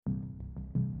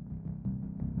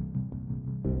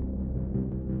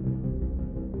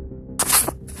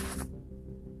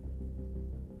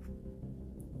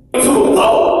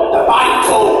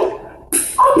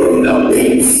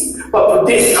But for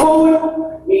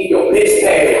Discord, need your bitch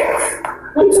paid.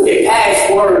 Let me took your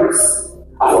passwords.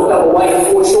 I hooked up a wife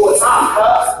for a short time,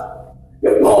 cuz.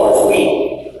 Your boy's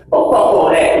weak. But fuck all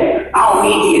that. I don't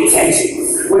need the attention.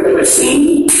 With the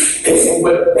machine, it's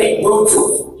with big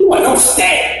Bluetooth. You want no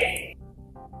stand.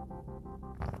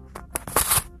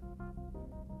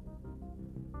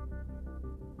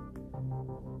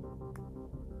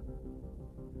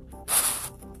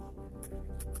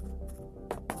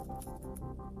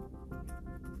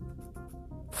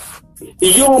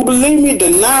 If you don't believe me, the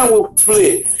 9 will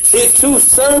split. Hit 2,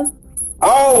 sir,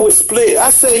 all will split.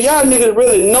 I say, y'all niggas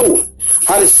really know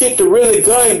how the shit the really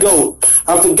gun go.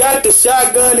 I forgot the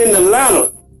shotgun in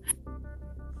Atlanta.